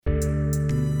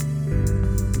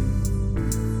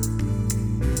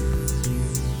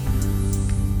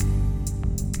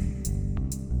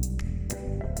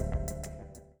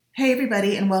Hey,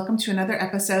 everybody, and welcome to another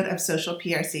episode of Social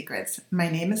PR Secrets.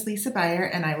 My name is Lisa Beyer,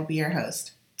 and I will be your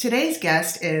host. Today's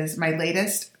guest is my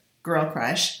latest girl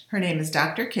crush. Her name is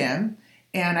Dr. Kim,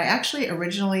 and I actually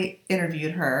originally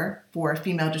interviewed her for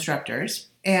Female Disruptors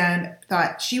and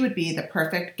thought she would be the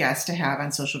perfect guest to have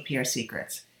on Social PR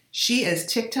Secrets. She is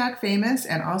TikTok famous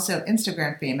and also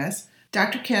Instagram famous.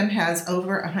 Dr. Kim has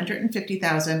over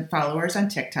 150,000 followers on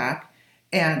TikTok.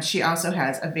 And she also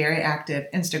has a very active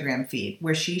Instagram feed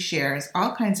where she shares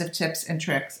all kinds of tips and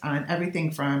tricks on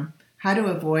everything from how to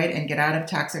avoid and get out of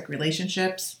toxic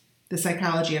relationships, the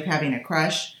psychology of having a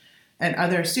crush, and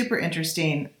other super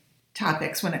interesting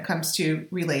topics when it comes to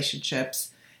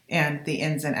relationships and the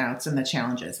ins and outs and the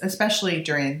challenges, especially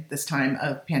during this time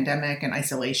of pandemic and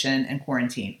isolation and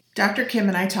quarantine. Dr. Kim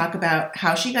and I talk about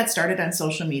how she got started on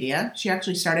social media. She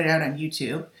actually started out on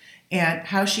YouTube, and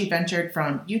how she ventured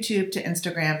from YouTube to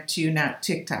Instagram to now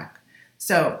TikTok.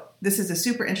 So this is a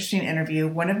super interesting interview,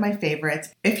 one of my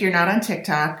favorites. If you're not on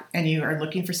TikTok and you are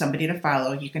looking for somebody to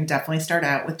follow, you can definitely start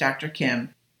out with Dr.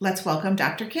 Kim. Let's welcome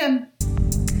Dr. Kim.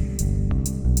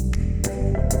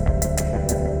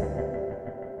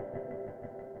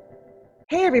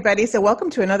 Hey, everybody. So welcome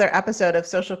to another episode of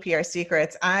Social PR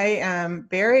Secrets. I am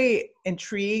very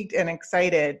intrigued and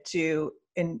excited to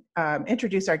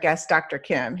introduce our guest, Dr.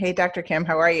 Kim. Hey, Dr. Kim,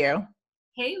 how are you?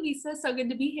 Hey, Lisa. So good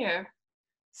to be here.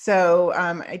 So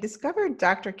I discovered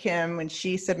Dr. Kim when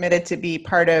she submitted to be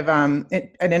part of an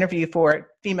interview for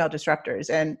Female Disruptors.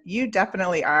 And you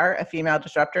definitely are a female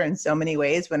disruptor in so many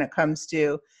ways when it comes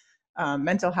to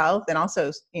mental health and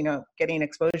also, getting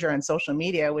exposure on social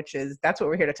media, that's what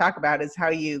we're here to talk about, is how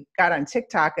you got on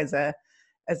TikTok as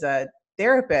a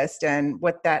therapist and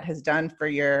what that has done for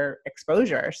your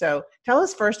exposure. So tell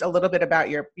us first a little bit about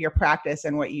your practice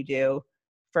and what you do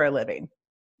for a living.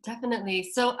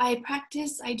 Definitely. So I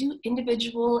do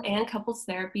individual and couples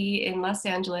therapy in Los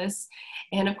Angeles,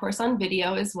 and of course on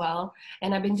video as well.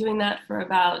 And I've been doing that for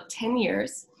about 10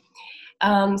 years.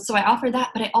 So I offer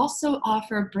that, but I also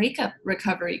offer breakup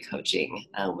recovery coaching,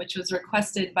 which was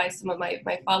requested by some of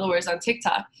my followers on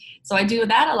TikTok. So I do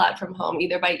that a lot from home,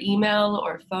 either by email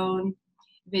or phone,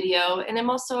 video. And I'm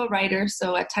also a writer,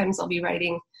 so at times I'll be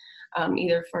writing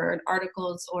either for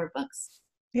articles or books.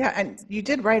 Yeah, and you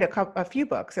did write a few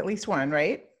books, at least one,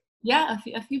 right? Yeah,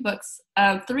 a few books.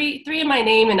 Three in my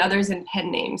name and others in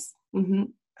pen names. Mm-hmm.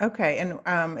 Okay,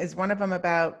 and is one of them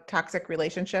about toxic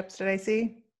relationships, did I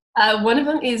see? One of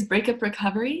them is breakup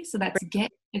recovery. So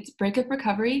it's breakup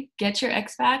recovery, get your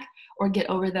ex back, or get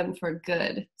over them for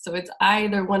good. So it's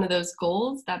either one of those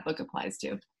goals that book applies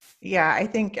to. Yeah, I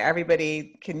think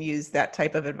everybody can use that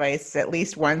type of advice at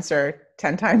least once or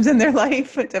 10 times in their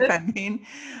life, depending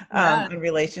on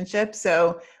relationships.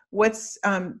 So what's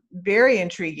very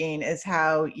intriguing is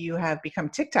how you have become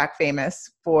TikTok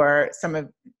famous for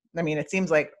it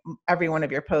seems like every one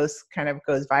of your posts kind of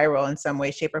goes viral in some way,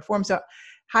 shape, or form. So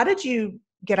how did you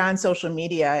get on social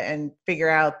media and figure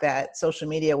out that social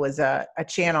media was a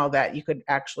channel that you could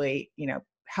actually,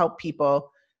 help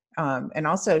people and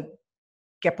also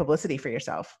get publicity for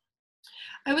yourself?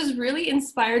 I was really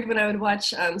inspired when I would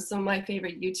watch some of my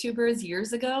favorite YouTubers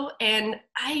years ago, and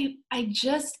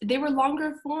they were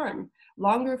longer form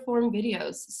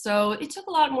videos. So it took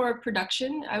a lot more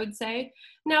production, I would say.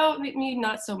 Now, maybe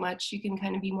not so much. You can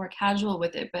kind of be more casual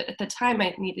with it, but at the time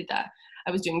I needed that.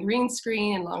 I was doing green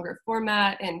screen and longer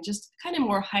format and just kind of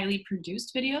more highly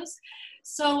produced videos.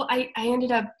 So I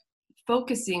ended up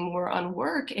focusing more on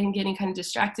work and getting kind of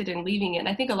distracted and leaving it. And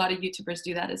I think a lot of YouTubers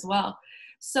do that as well.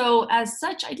 So as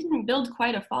such, I didn't build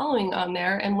quite a following on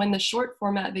there. And when the short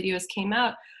format videos came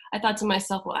out, I thought to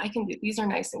myself, well, these are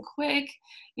nice and quick.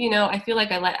 I feel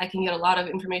like I can get a lot of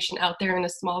information out there in a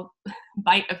small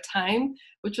bite of time,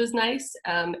 which was nice.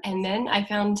 And then I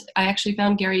actually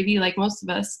found Gary Vee, like most of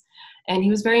us, and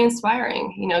he was very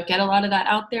inspiring. Get a lot of that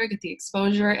out there, get the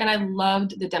exposure. And I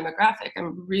loved the demographic.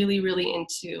 I'm really, really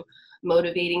into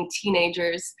motivating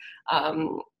teenagers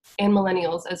and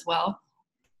millennials as well.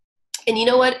 And you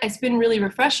know what? It's been really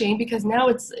refreshing because now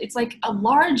it's like a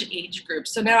large age group.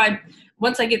 So now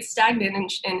once I get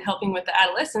stagnant in helping with the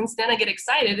adolescents, then I get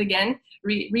excited again,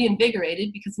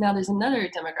 reinvigorated, because now there's another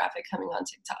demographic coming on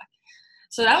TikTok.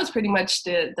 So that was pretty much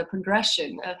the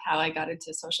progression of how I got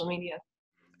into social media.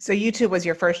 So YouTube was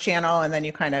your first channel, and then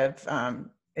you kind of,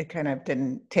 it kind of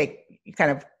didn't take, you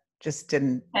kind of just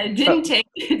didn't. It didn't take.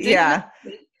 Yeah.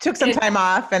 Took some time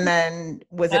off, and then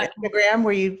was it Instagram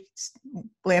where you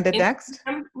landed next?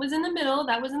 Was in the middle.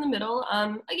 That was in the middle.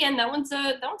 Again, that one's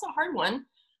a hard one.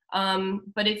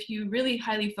 But if you really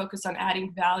highly focus on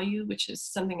adding value, which is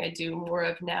something I do more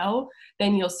of now,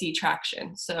 then you'll see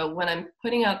traction. So when I'm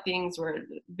putting out things where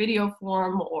video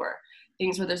form or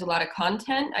things where there's a lot of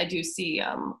content, I do see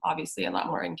obviously a lot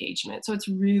more engagement. So it's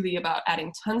really about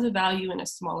adding tons of value in a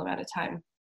small amount of time.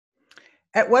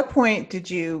 At what point did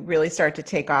you really start to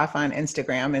take off on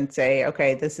Instagram and say,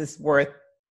 okay, this is worth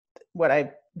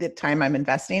the time I'm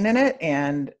investing in it?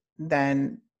 And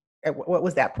then what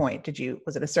was that point?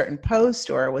 Was it a certain post,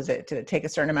 or did it take a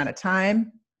certain amount of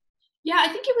time? Yeah, I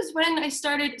think it was when I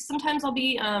started. Sometimes I'll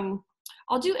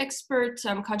do expert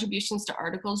contributions to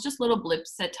articles, just little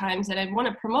blips at times, and I want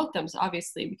to promote them, so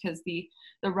obviously, because the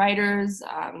writers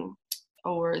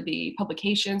or the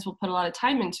publications will put a lot of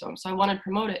time into them. So I want to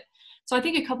promote it. So I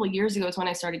think a couple of years ago is when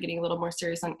I started getting a little more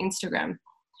serious on Instagram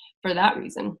for that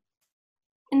reason.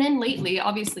 And then lately,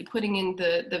 obviously, putting in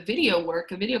the video work,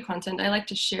 the video content, I like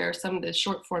to share some of the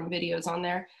short form videos on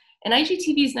there. And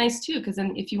IGTV is nice too, because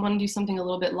then if you want to do something a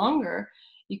little bit longer,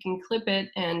 you can clip it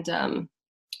and,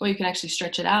 or you can actually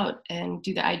stretch it out and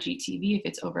do the IGTV if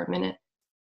it's over a minute.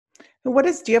 Do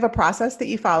you have a process that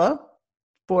you follow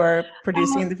for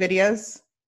producing the videos?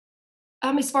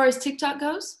 As far as TikTok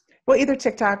goes? Well, either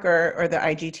TikTok or the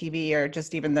IGTV, or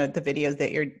just even the videos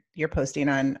that you're posting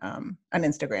on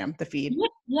Instagram, the feed.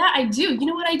 Yeah, I do. You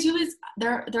know what I do is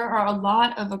there are a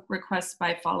lot of requests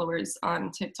by followers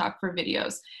on TikTok for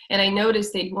videos, and I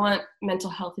noticed they'd want mental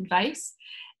health advice,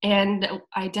 and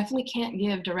I definitely can't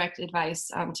give direct advice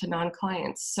to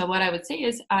non-clients. So what I would say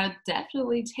is I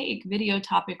definitely take video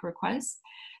topic requests.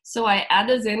 So I add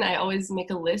those in. I always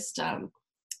make a list, and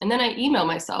then I email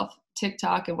myself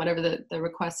TikTok and whatever the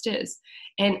request is.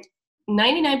 And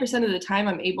 99% of the time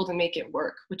I'm able to make it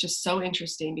work, which is so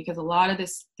interesting, because a lot of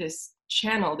this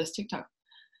channel, this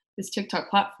TikTok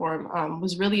platform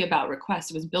was really about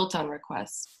requests. It was built on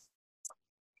requests,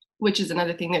 which is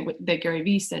another thing that Gary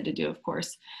Vee said to do, of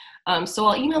course. So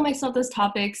I'll email myself those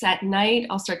topics. At night,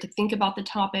 I'll start to think about the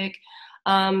topic.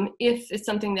 If it's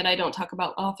something that I don't talk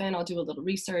about often, I'll do a little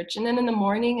research. And then in the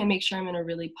morning, I make sure I'm in a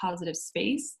really positive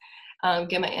space.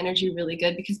 Get my energy really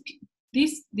good, because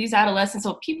these adolescents,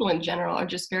 or people in general, are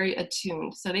just very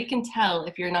attuned. So they can tell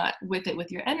if you're not with it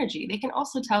with your energy. They can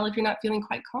also tell if you're not feeling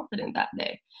quite confident that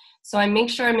day. So I make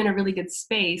sure I'm in a really good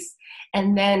space,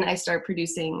 and then I start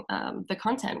producing the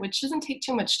content, which doesn't take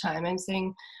too much time. I'm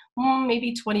saying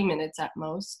maybe 20 minutes at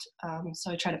most.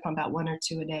 So I try to pump out 1 or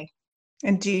 2 a day.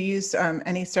 And do you use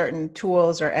any certain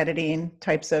tools or editing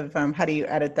types of, how do you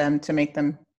edit them to make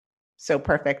them so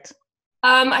perfect?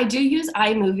 I do use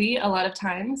iMovie a lot of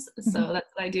times, so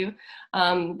that's what I do.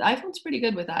 The iPhone's pretty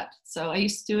good with that. So I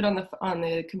used to do it on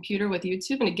the computer with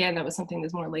YouTube, and again, that was something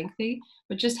that's more lengthy.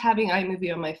 But just having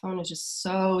iMovie on my phone is just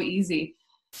so easy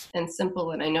and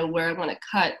simple, and I know where I want to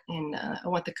cut, and I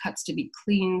want the cuts to be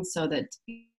clean, so that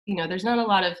there's not a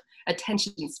lot of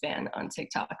attention span on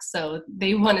TikTok. So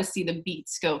they want to see the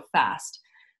beats go fast.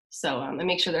 So I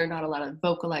make sure there are not a lot of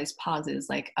vocalized pauses,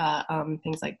 like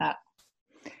things like that.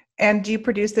 And do you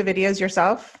produce the videos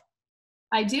yourself?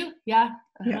 I do, yeah.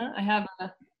 Yeah. I have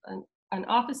an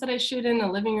office that I shoot in,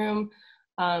 a living room.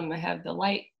 I have the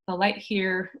light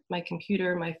here, my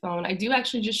computer, my phone. I do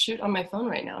actually just shoot on my phone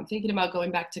right now. I'm thinking about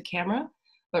going back to camera,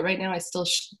 but right now I still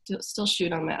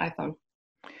shoot on my iPhone.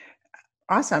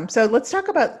 Awesome. So let's talk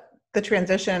about the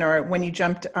transition, or when you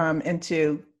jumped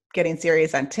into getting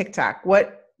serious on TikTok.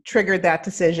 What triggered that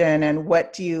decision, and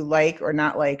what do you like or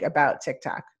not like about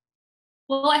TikTok?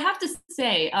 Well, I have to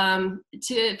say,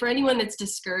 for anyone that's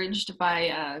discouraged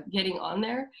by getting on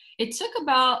there, it took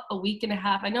about a week and a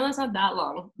half. I know that's not that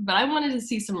long, but I wanted to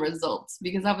see some results,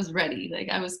 because I was ready. Like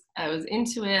I was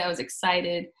into it. I was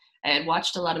excited. I had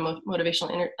watched a lot of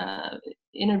motivational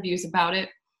interviews about it,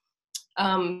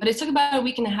 but it took about a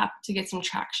week and a half to get some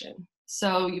traction.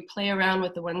 So you play around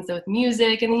with the ones with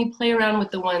music, and then you play around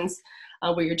with the ones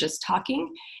where you're just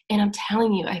talking. And I'm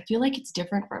telling you, I feel like it's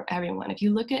different for everyone. If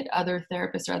you look at other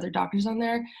therapists or other doctors on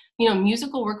there,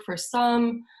 music will work for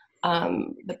some.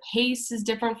 The pace is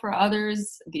different for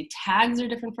others. The tags are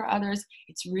different for others.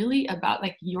 It's really about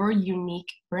like your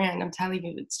unique brand. I'm telling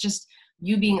you, it's just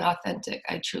you being authentic.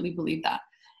 I truly believe that.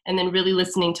 And then really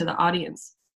listening to the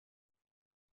audience.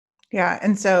 Yeah.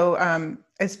 And so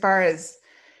as far as,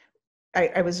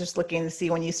 I was just looking to see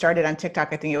when you started on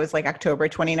TikTok, I think it was like October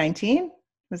 2019.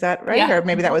 Was that right? Yeah. Or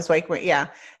maybe that was like, yeah.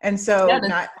 And so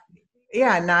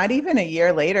not even a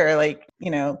year later, like,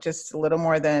 just a little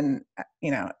more than,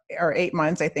 or 8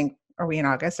 months, I think. Are we in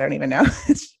August? I don't even know.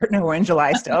 No, we're in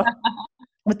July still.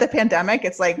 With the pandemic,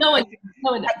 it's like, no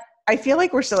one I feel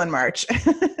like we're still in March.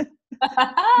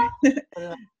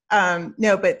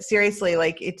 No, but seriously,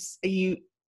 like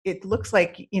it looks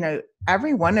like,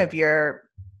 every one of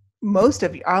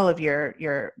all of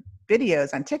your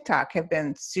videos on TikTok have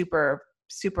been super,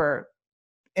 super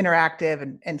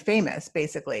interactive and famous,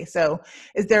 basically. So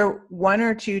is there one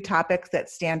or two topics that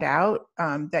stand out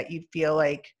that you feel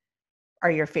like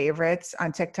are your favorites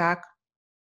on TikTok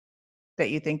that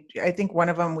you think? I think one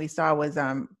of them we saw was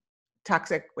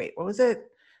toxic. Wait, what was it?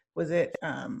 Was it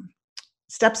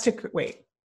steps to wait?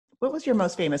 What was your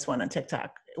most famous one on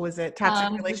TikTok? Was it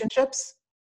toxic relationships?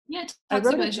 Yeah, I toxic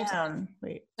wrote it relationships. down.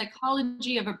 Wait.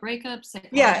 Psychology of a breakup.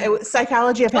 Yeah, it was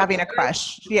psychology of having a Sorry.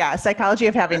 crush. Yeah, psychology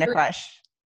of having a crush.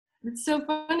 It's so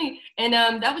funny. And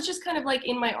that was just kind of like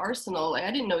in my arsenal. Like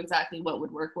I didn't know exactly what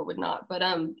would work, what would not, but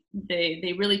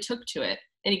they really took to it.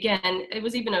 And again, it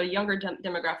was even a younger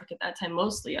demographic at that time,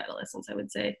 mostly adolescents, I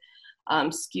would say,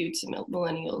 skewed to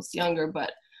millennials, younger,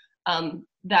 but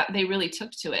that they really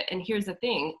took to it. And here's the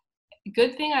thing.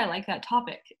 Good thing I like that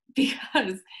topic,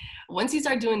 because once you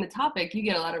start doing the topic, you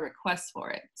get a lot of requests for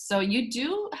it. So you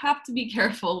do have to be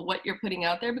careful what you're putting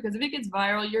out there, because if it gets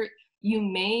viral, you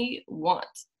may want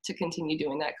to continue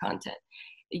doing that content.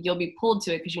 You'll be pulled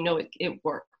to it because it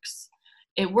works.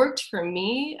 It worked for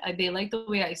me. They like the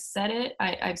way I said it.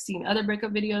 I've seen other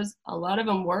breakup videos. A lot of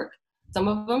them work. Some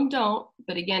of them don't.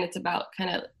 But again, it's about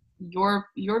kind of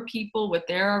your people, what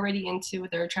they're already into, what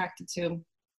they're attracted to.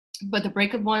 But the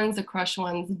breakup ones, the crush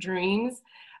ones, the dreams.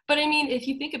 But I mean, if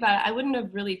you think about it, I wouldn't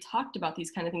have really talked about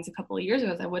these kind of things a couple of years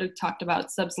ago. I would have talked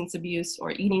about substance abuse or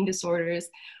eating disorders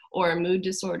or mood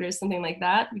disorders, something like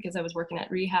that, because I was working at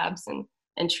rehabs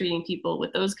and treating people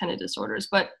with those kind of disorders.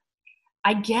 But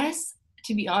I guess,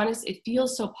 to be honest, it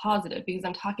feels so positive because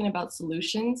I'm talking about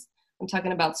solutions. I'm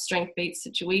talking about strength-based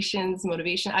situations,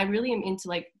 motivation. I really am into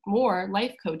like more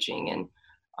life coaching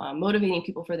and motivating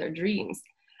people for their dreams.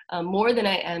 More than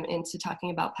I am into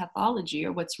talking about pathology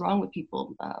or what's wrong with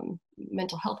people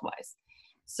mental health wise.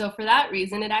 So for that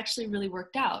reason, it actually really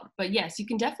worked out. But yes, you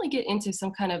can definitely get into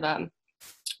some kind of,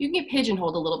 you can get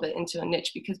pigeonholed a little bit into a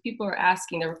niche because people are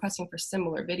they're requesting for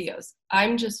similar videos.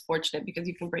 I'm just fortunate because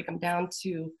you can break them down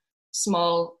to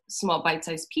small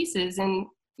bite-sized pieces, and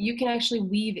you can actually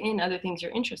weave in other things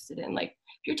you're interested in. Like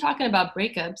if you're talking about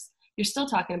breakups, you're still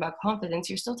talking about confidence.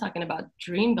 You're still talking about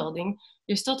dream building.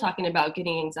 You're still talking about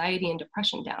getting anxiety and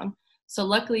depression down. So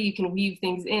luckily you can weave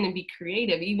things in and be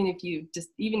creative, even if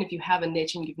you have a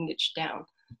niche and you've niched down.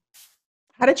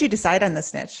 How did you decide on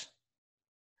this niche?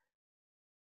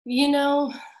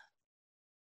 The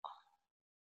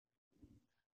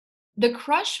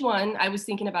crush one, I was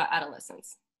thinking about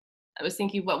adolescents. I was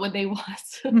thinking, what would they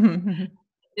want?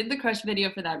 Did the crush video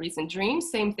for that reason. Dreams,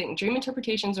 same thing. Dream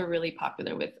interpretations are really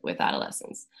popular with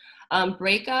adolescents.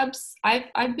 Breakups,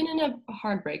 I've been in a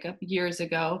hard breakup years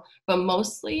ago, but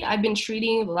mostly I've been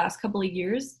treating the last couple of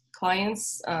years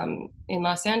clients in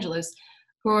Los Angeles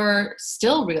who are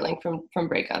still reeling from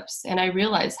breakups. And I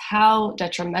realize how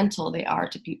detrimental they are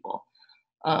to people.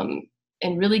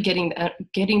 And really getting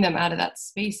them out of that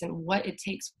space and what it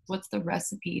takes, what's the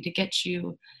recipe to get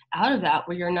you out of that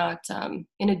where you're not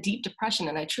in a deep depression.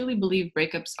 And I truly believe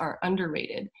breakups are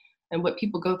underrated, and what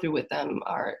people go through with them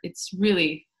it's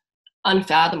really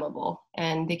unfathomable,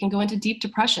 and they can go into deep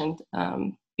depression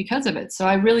because of it. So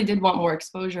I really did want more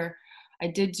exposure. I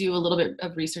did do a little bit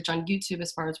of research on YouTube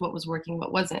as far as what was working,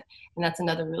 what wasn't. And that's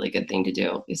another really good thing to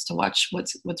do, is to watch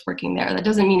what's working there. That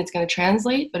doesn't mean it's going to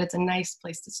translate, but it's a nice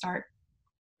place to start.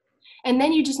 And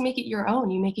then you just make it your own.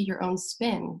 You make it your own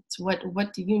spin. It's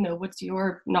what do you know? What's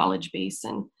your knowledge base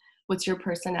and what's your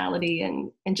personality?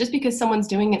 And just because someone's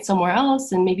doing it somewhere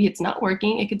else and maybe it's not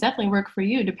working, it could definitely work for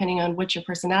you depending on what your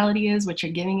personality is, what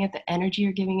you're giving it, the energy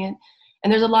you're giving it.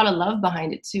 And there's a lot of love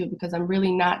behind it too, because I'm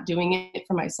really not doing it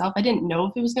for myself. I didn't know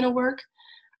if it was going to work.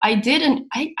 I didn't.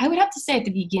 I would have to say at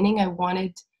the beginning, I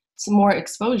wanted some more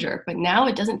exposure, but now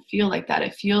it doesn't feel like that.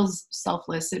 It feels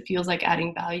selfless. It feels like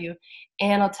adding value.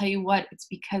 And I'll tell you what, it's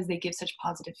because they give such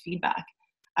positive feedback.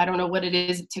 I don't know what it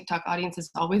is. TikTok audience is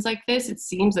always like this. It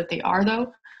seems that they are,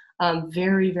 though.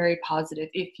 Very, very positive.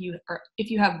 If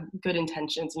you have good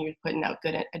intentions and you're putting out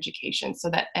good education, so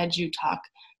that EduTalk,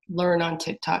 learn on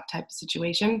TikTok type of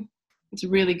situation, it's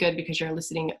really good because you're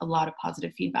eliciting a lot of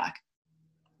positive feedback.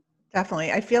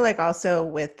 Definitely. I feel like also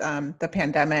with the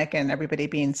pandemic and everybody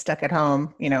being stuck at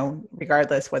home,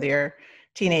 regardless whether you're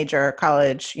teenager,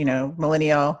 college,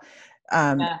 millennial,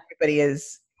 everybody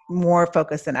is more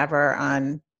focused than ever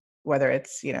on whether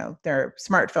it's, their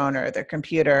smartphone or their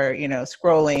computer,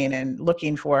 scrolling and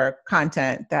looking for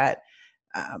content that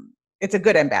it's a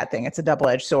good and bad thing. It's a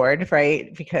double-edged sword,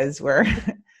 right? Because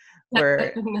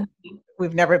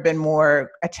we've never been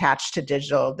more attached to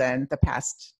digital than the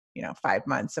past 5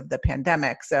 months of the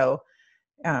pandemic. So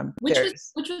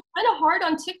There's Which was kind of hard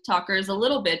on TikTokers a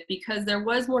little bit because there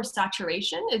was more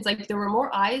saturation. It's like there were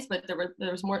more eyes, but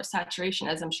there was more saturation,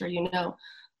 as I'm sure you know,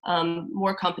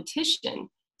 more competition.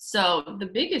 So the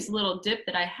biggest little dip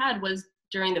that I had was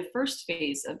during the first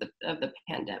phase of the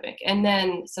pandemic, and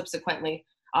then subsequently,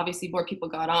 obviously, more people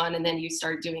got on, and then you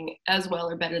start doing as well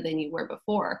or better than you were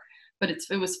before. But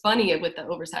it was funny with the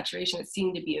oversaturation. It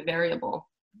seemed to be a variable,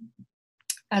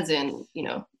 as in, you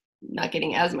know, not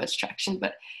getting as much traction.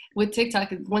 But with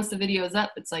TikTok, once the video is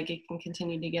up, it's like it can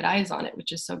continue to get eyes on it,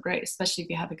 which is so great, especially if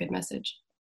you have a good message.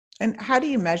 And how do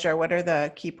you measure? What are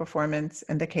the key performance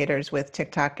indicators with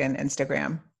TikTok and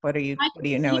Instagram? What do you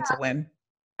know it's a win?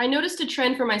 I noticed a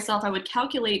trend for myself. I would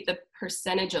calculate the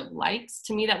percentage of likes.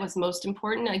 To me, that was most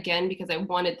important, again, because I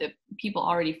wanted the people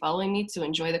already following me to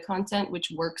enjoy the content,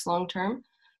 which works long term.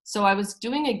 So I was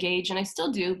doing a gauge, and I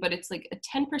still do, but it's like a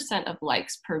 10% of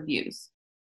likes per views.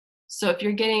 So if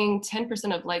you're getting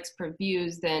 10% of likes per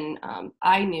views, then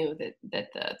I knew that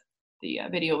the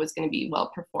video was going to be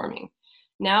well performing.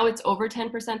 Now it's over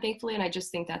 10%, thankfully, and I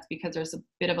just think that's because there's a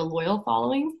bit of a loyal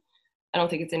following. I don't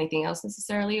think it's anything else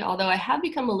necessarily, although I have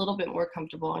become a little bit more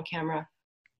comfortable on camera.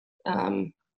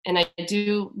 And I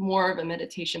do more of a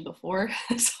meditation before,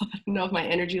 so I don't know if my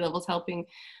energy level's helping,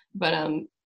 but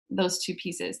those two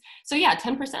pieces. So yeah,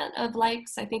 10% of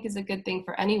likes I think is a good thing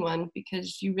for anyone,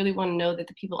 because you really want to know that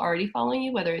the people already following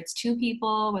you, whether it's 2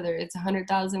 people, whether it's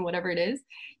 100,000, whatever it is,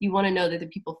 you want to know that the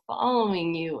people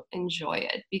following you enjoy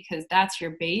it, because that's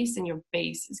your base, and your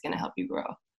base is going to help you grow.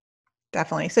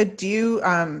 Definitely. So do you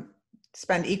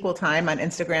spend equal time on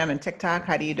Instagram and TikTok?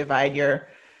 How do you divide your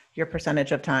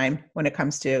percentage of time when it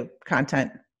comes to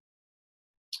content?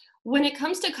 When it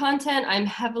comes to content, I'm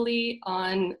heavily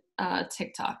on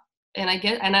TikTok, and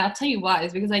I'll tell you why,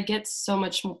 is because I get so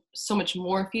much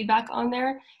more feedback on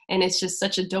there, and it's just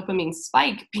such a dopamine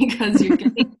spike because you're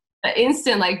getting the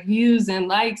instant like views and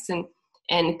likes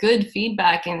and good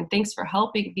feedback and thanks for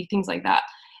helping, things like that.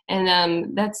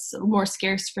 And that's more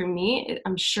scarce for me.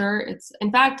 I'm sure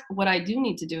in fact, what I do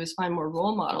need to do is find more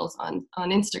role models on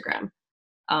Instagram.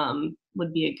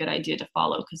 Would be a good idea to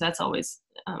follow, because that's always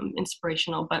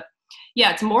inspirational. But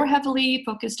yeah, it's more heavily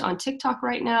focused on TikTok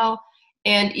right now.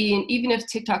 And even if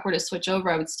TikTok were to switch over,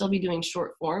 I would still be doing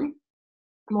short form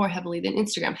more heavily than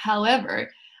Instagram. However,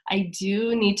 I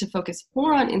do need to focus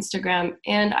more on Instagram,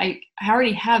 and I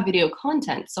already have video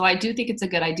content. So I do think it's a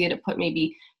good idea to put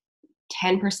maybe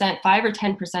 10%, 5 or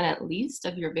 10% at least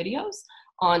of your videos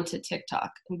onto TikTok.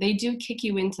 They do kick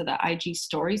you into the IG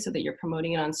story so that you're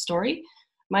promoting it on story.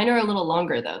 Mine are a little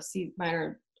longer though. See, mine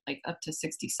are like up to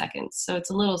 60 seconds. So it's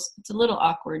a little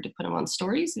awkward to put them on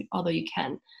stories, although you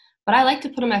can. But I like to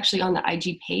put them actually on the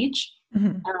IG page.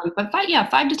 Mm-hmm. But 5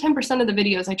 to 10% of the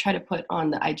videos I try to put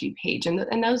on the IG page,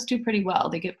 and those do pretty well.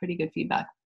 They get pretty good feedback.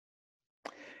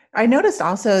 I noticed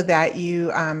also that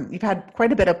you've had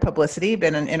quite a bit of publicity,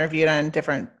 been interviewed on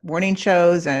different morning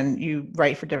shows, and you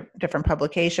write for different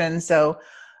publications. So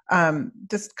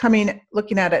just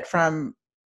looking at it from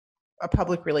a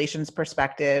public relations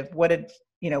perspective, what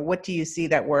do you see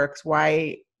that works?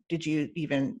 Why did you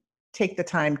even take the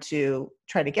time to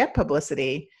try to get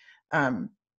publicity?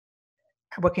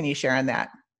 What can you share on that?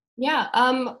 Yeah,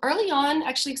 early on,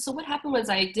 actually, so what happened was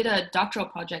I did a doctoral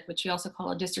project, which we also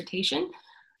call a dissertation.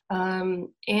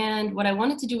 And what I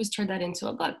wanted to do was turn that into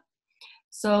a book.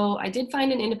 So I did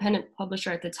find an independent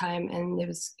publisher at the time, and it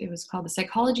was called The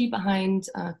Psychology Behind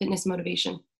Fitness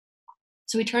Motivation.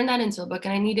 So we turned that into a book,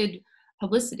 and I needed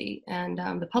publicity, and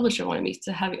the publisher wanted me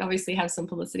to obviously have some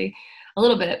publicity, a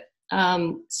little bit.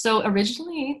 So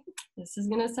originally, this is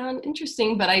going to sound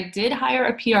interesting, but I did hire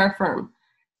a PR firm,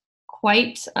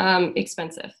 quite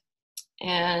expensive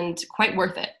and quite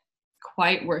worth it.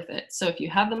 So if you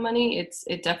have the money,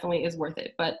 it definitely is worth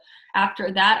it. But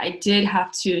after that, I did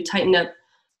have to tighten up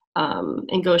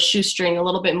and go shoestring a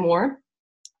little bit more.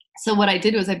 So what I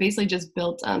did was I basically just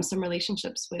built some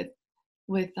relationships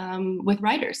with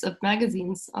writers of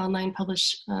magazines, online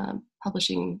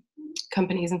publishing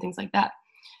companies and things like that.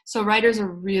 So writers are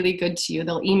really good to you.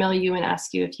 They'll email you and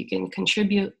ask you if you can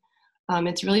contribute.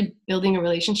 It's really building a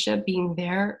relationship, being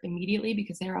there immediately,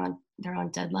 because they're on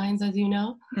deadlines, as you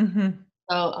know. Mm-hmm.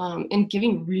 So, and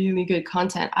giving really good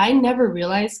content. I never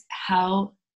realized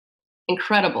how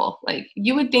incredible, like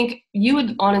you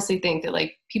would honestly think that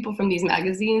like people from these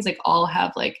magazines, like all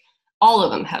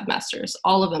of them have masters,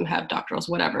 all of them have doctorals,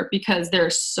 whatever, because they're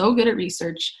so good at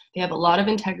research. They have a lot of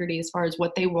integrity as far as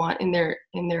what they want in their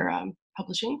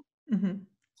publishing. Mm-hmm.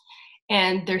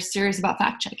 And they're serious about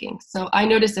fact checking. So I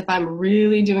noticed if I'm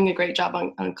really doing a great job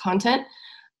on content,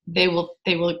 they will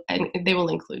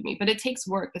include me. But it takes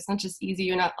work. It's not just easy.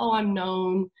 You're not, oh, I'm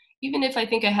known. Even if I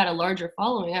think I had a larger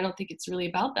following, I don't think it's really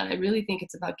about that. I really think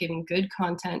it's about giving good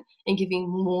content and giving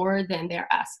more than they're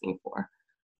asking for.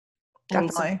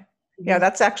 And so, Definitely. Yeah,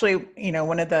 that's actually,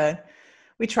 one of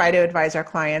we try to advise our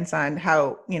clients on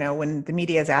how, when the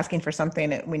media is asking for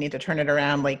something, we need to turn it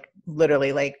around like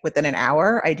literally like within an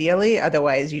hour, ideally.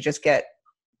 Otherwise, you just get,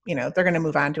 they're going to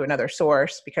move on to another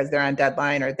source because they're on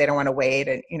deadline or they don't want to wait.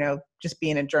 And, just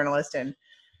being a journalist and,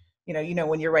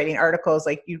 when you're writing articles,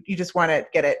 like you just want to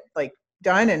get it like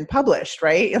done and published,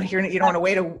 right? You don't want to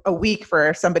wait a week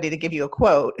for somebody to give you a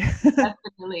quote.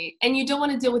 Definitely. And you don't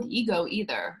want to deal with ego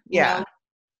either. You know,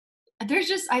 there's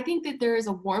just, I think that there is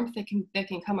a warmth that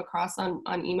can come across on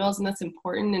emails, and that's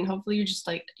important. And hopefully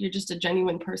you're just a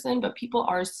genuine person, but people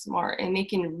are smart and they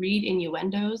can read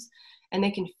innuendos and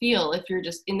they can feel if you're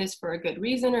just in this for a good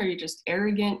reason or you're just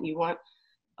arrogant, you want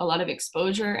a lot of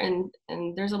exposure. And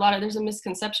there's a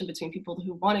misconception between people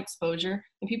who want exposure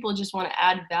and people who just want to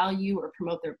add value or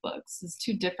promote their books. It's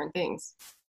two different things.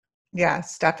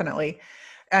 Yes, definitely.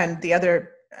 And the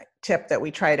other tip that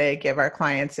we try to give our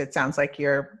clients, it sounds like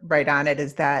you're right on it,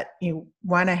 is that you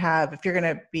want to have, if you're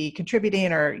going to be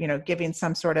contributing or, giving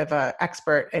some sort of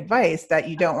expert advice, that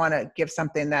you don't want to give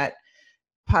something that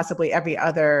possibly every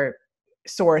other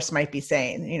source might be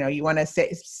saying. You want to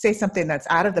say something that's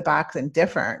out of the box and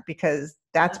different, because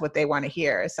that's what they want to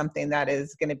hear, is something that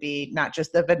is going to be not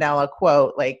just the vanilla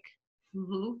quote. Like,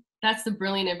 that's the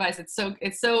brilliant advice. It's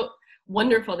so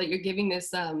wonderful that you're giving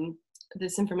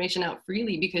this information out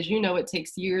freely, because it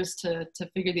takes years to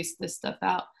figure this stuff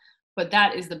out. But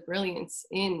that is the brilliance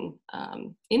in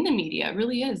the media. It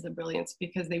really is the brilliance,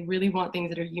 because they really want things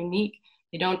that are unique.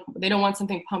 They don't want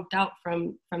something pumped out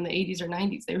from the 80s or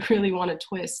 90s. They really want a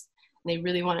twist. And they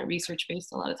really want it research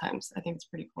based a lot of times. I think it's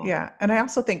pretty cool. Yeah. And I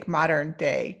also think modern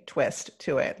day twist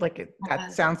to it. Like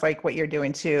that sounds like what you're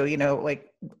doing too,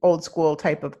 like old school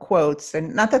type of quotes.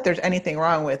 And not that there's anything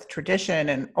wrong with tradition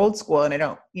and old school. And I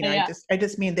don't, I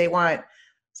just mean they want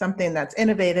something that's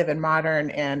innovative and modern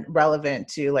and relevant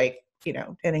to like,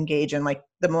 and engage in like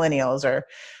the millennials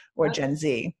or Gen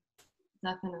Z.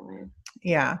 Definitely.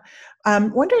 Yeah.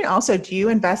 Wondering also, do you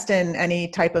invest in any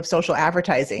type of social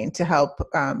advertising to help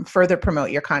further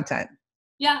promote your content?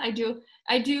 Yeah, I do.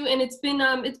 And it's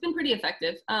been pretty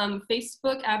effective.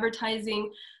 Facebook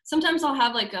advertising, sometimes I'll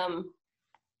have like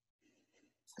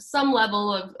some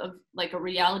level of like a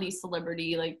reality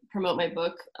celebrity like promote my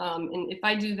book. And if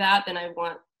I do that, then I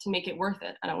want to make it worth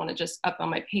it. I don't want to just up on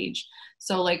my page.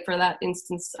 So like for that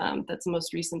instance, that's the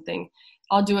most recent thing.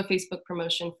 I'll do a Facebook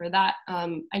promotion for that.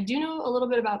 I do know a little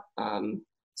bit about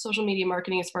social media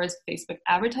marketing as far as Facebook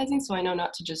advertising. So I know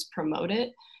not to just promote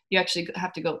it. You actually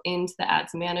have to go into the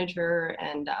ads manager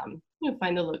and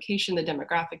find the location, the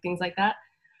demographic, things like that.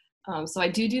 So I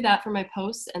do that for my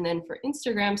posts. And then for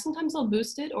Instagram, sometimes I'll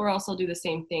boost it, or else I'll do the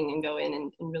same thing and go in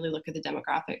and really look at the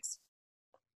demographics.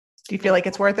 Do you feel like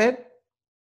it's worth it?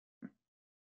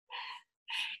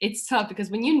 It's tough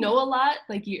because when you know a lot,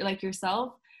 like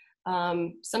yourself,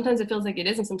 sometimes it feels like it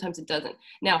is and sometimes it doesn't.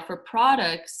 Now for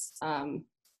products,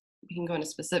 we can go into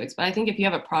specifics, but I think if you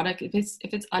have a product, if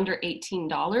it's under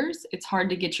 $18, it's hard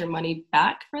to get your money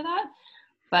back for that.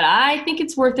 But I think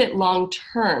it's worth it long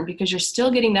term, because you're still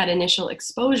getting that initial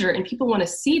exposure and people want to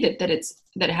see that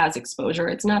it has exposure.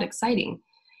 It's not exciting.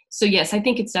 So yes, I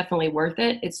think it's definitely worth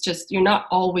it. It's just you're not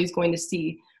always going to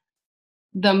see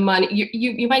the money.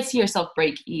 You might see yourself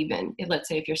break even, let's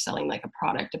say if you're selling like a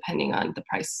product, depending on the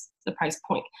price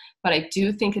point. But I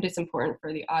do think that it's important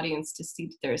for the audience to see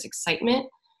that there's excitement,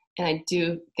 and I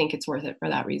do think it's worth it for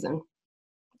that reason.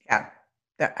 Yeah,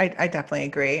 I definitely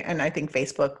agree. And I think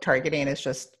Facebook targeting is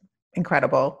just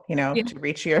incredible, to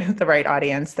reach the right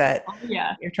audience that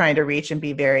you're trying to reach and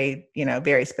be very,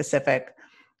 very specific.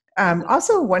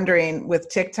 Also wondering with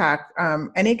TikTok,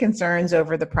 any concerns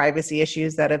over the privacy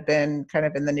issues that have been kind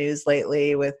of in the news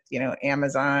lately with,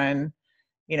 Amazon,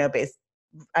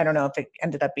 I don't know if it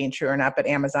ended up being true or not, but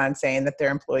Amazon saying that their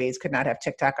employees could not have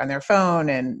TikTok on their phone,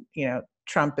 and,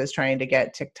 Trump is trying to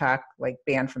get TikTok like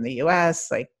banned from the US.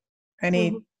 Like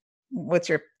what's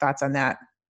your thoughts on that?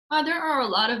 I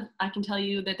can tell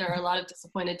you that there are a lot of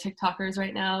disappointed TikTokers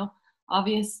right now.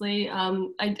 Obviously,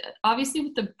 obviously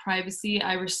with the privacy,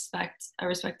 I respect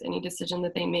any decision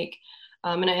that they make,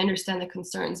 and I understand the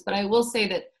concerns. But I will say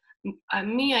that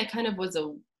I kind of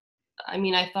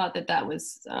I thought that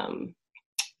was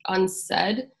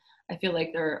unsaid. I feel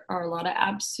like there are a lot of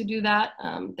apps who do that,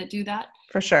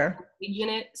 For sure. In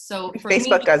it. So for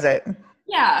Facebook does it.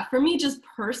 Yeah, for me, just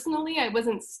personally, I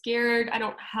wasn't scared. I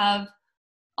don't have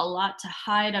a lot to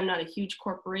hide. I'm not a huge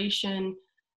corporation.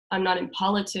 I'm not in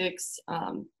politics.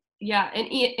 Yeah, and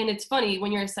it's funny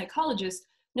when you're a psychologist,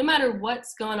 no matter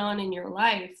what's going on in your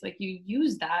life, like you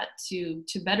use that to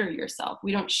better yourself.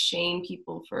 We don't shame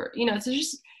people for, it's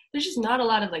just there's just not a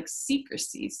lot of like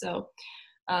secrecy. So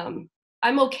I'm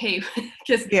okay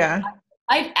because Yeah.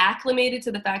 I've acclimated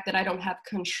to the fact that I don't have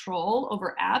control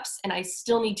over apps, and I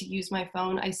still need to use my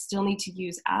phone. I still need to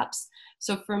use apps.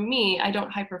 So for me, I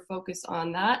don't hyper focus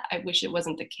on that. I wish it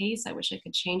wasn't the case. I wish I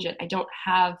could change it. I don't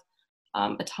have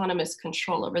autonomous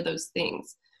control over those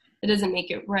things. It doesn't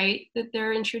make it right that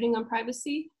they're intruding on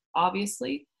privacy,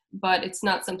 obviously, but it's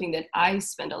not something that I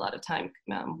spend a lot of time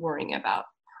worrying about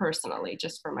personally,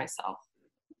 just for myself.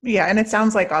 Yeah. And it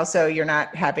sounds like also you're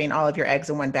not having all of your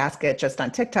eggs in one basket just on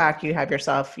TikTok. You have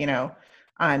yourself,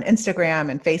 on Instagram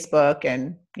and Facebook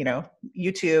and,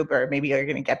 YouTube, or maybe you're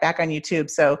going to get back on YouTube.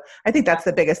 So I think that's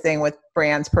the biggest thing with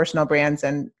brands, personal brands,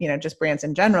 and, just brands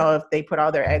in general. If they put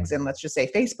all their eggs in, let's just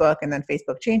say Facebook, and then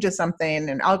Facebook changes something,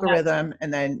 an algorithm,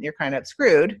 and then you're kind of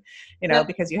screwed,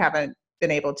 because you haven't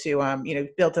been able to,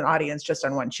 build an audience just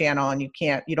on one channel, and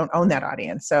you don't own that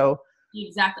audience. So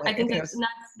exactly. I think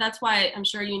that's why I'm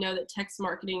sure that text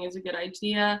marketing is a good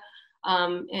idea,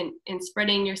 and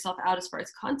spreading yourself out as far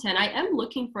as content. I am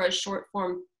looking for a short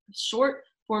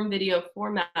form video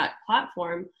format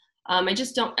platform. I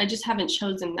just haven't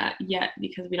chosen that yet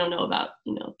because we don't know about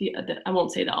I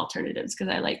won't say the alternatives because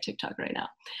I like TikTok right now,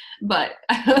 but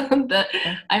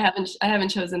I haven't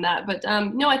chosen that. But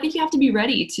no, I think you have to be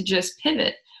ready to just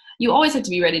pivot. You always have to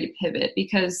be ready to pivot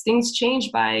because things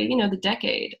change by the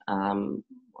decade,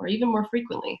 or even more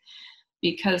frequently,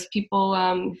 because people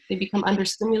they become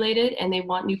understimulated and they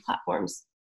want new platforms.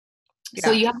 Yeah.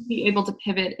 So you have to be able to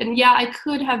pivot. And yeah, I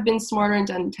could have been smarter and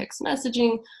done text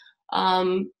messaging,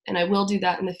 and I will do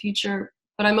that in the future.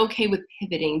 But I'm okay with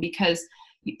pivoting because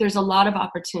there's a lot of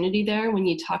opportunity there when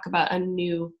you talk about a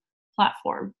new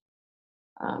platform.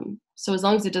 So as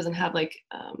long as it doesn't have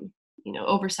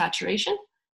oversaturation,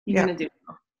 you're going to do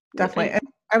well. Definitely. And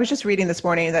I was just reading this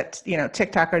morning that,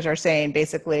 TikTokers are saying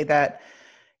basically that,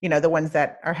 the ones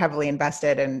that are heavily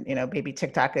invested and, maybe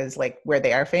TikTok is like where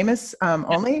they are famous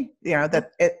only,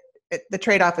 that the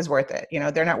trade-off is worth it.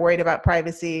 They're not worried about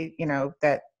privacy,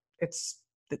 that it's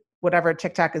whatever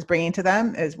TikTok is bringing to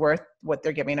them is worth what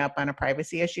they're giving up on a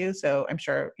privacy issue. So I'm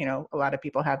sure, a lot of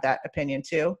people have that opinion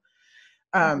too.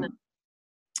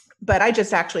 But I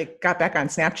just actually got back on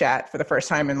Snapchat for the first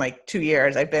time in like 2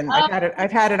 years. I've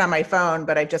had it on my phone,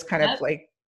 but I just kind of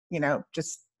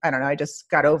I don't know, I just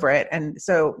got over it. And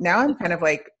so now I'm kind of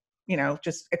like,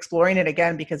 just exploring it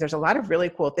again because there's a lot of really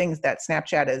cool things that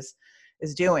Snapchat is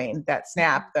doing, that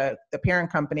Snap, the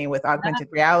parent company, with augmented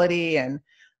reality and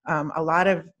a lot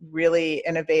of really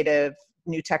innovative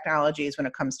new technologies when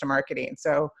it comes to marketing.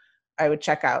 So I would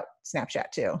check out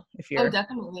Snapchat too. If you're. Oh,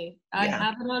 definitely. I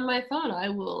have it on my phone. I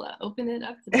will open it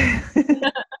up today.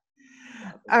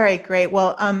 All right, great.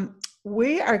 Well,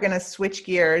 we are going to switch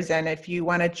gears. And if you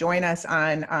want to join us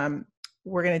on,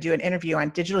 we're going to do an interview on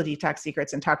digital detox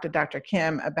secrets and talk to Dr.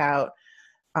 Kim about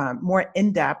more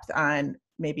in depth on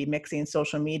maybe mixing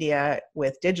social media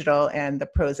with digital and the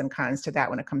pros and cons to that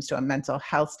when it comes to a mental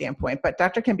health standpoint. But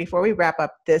Dr. Kim, before we wrap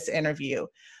up this interview,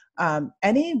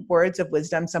 any words of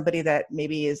wisdom, somebody that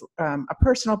maybe is a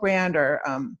personal brand or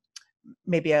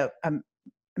maybe a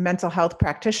mental health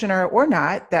practitioner or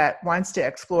not that wants to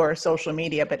explore social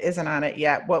media but isn't on it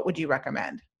yet, what would you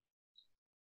recommend?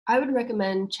 I would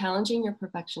recommend challenging your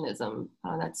perfectionism.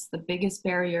 That's the biggest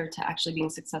barrier to actually being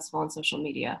successful on social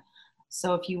media.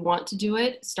 So if you want to do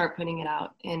it, start putting it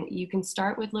out. And you can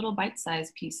start with little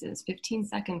bite-sized pieces, 15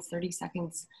 seconds, 30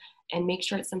 seconds, and make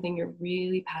sure it's something you're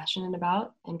really passionate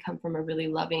about and come from a really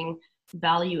loving,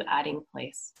 value-adding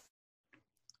place.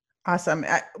 Awesome.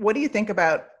 What do you think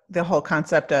about the whole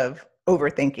concept of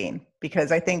overthinking?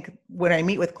 Because I think when I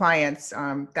meet with clients,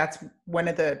 that's one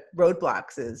of the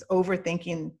roadblocks is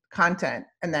overthinking content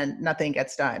and then nothing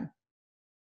gets done.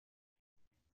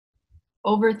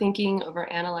 Overthinking,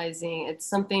 overanalyzing, it's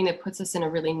something that puts us in a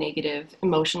really negative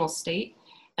emotional state.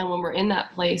 And when we're in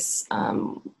that place,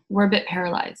 we're a bit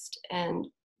paralyzed. And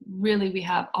really,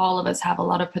 all of us have a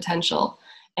lot of potential,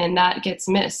 and that gets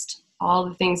missed. All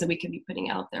the things that we could be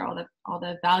putting out there, all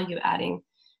the value adding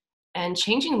and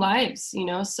changing lives,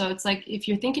 So it's like, if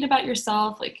you're thinking about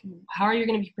yourself, like, how are you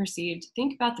going to be perceived?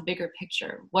 Think about the bigger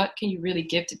picture. What can you really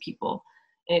give to people?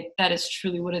 That is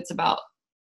truly what it's about.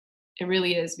 It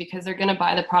really is, because they're going to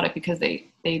buy the product because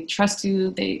they trust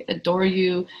you, they adore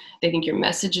you, they think your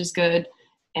message is good,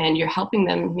 and you're helping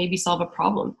them maybe solve a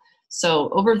problem. So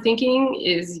overthinking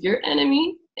is your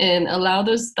enemy, and allow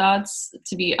those thoughts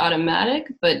to be automatic,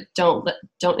 but don't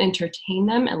entertain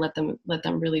them, and let them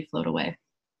really float away.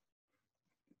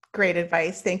 Great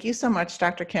advice. Thank you so much,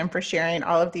 Dr. Kim, for sharing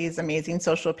all of these amazing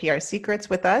social PR secrets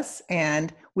with us.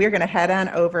 And we're going to head on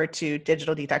over to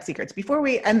Digital Detox Secrets. Before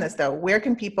we end this, though,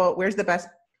 where's the best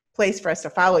place for us to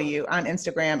follow you on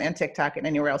Instagram and TikTok and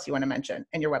anywhere else you want to mention,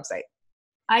 and your website?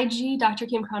 IG,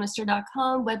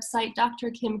 drkimchronister.com, website,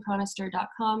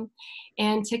 drkimchronister.com,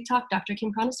 and TikTok, Dr.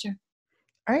 Kim Chronister.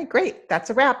 All right, great. That's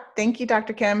a wrap. Thank you,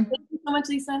 Dr. Kim. Thank you so much,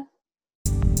 Lisa.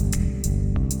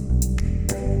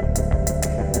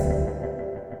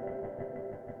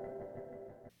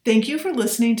 Thank you for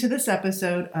listening to this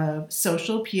episode of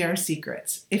Social PR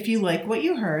Secrets. If you like what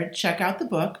you heard, check out the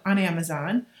book on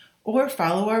Amazon or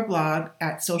follow our blog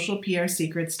at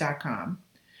socialprsecrets.com.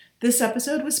 This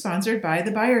episode was sponsored by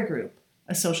The Buyer Group,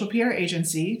 a social PR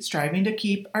agency striving to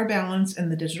keep our balance in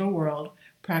the digital world,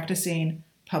 practicing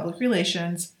public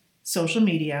relations, social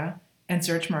media, and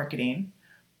search marketing,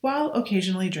 while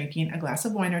occasionally drinking a glass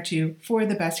of wine or two for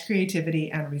the best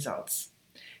creativity and results.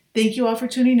 Thank you all for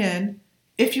tuning in.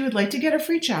 If you would like to get a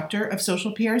free chapter of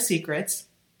Social PR Secrets,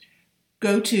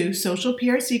 go to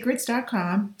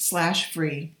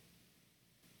socialprsecrets.com/free.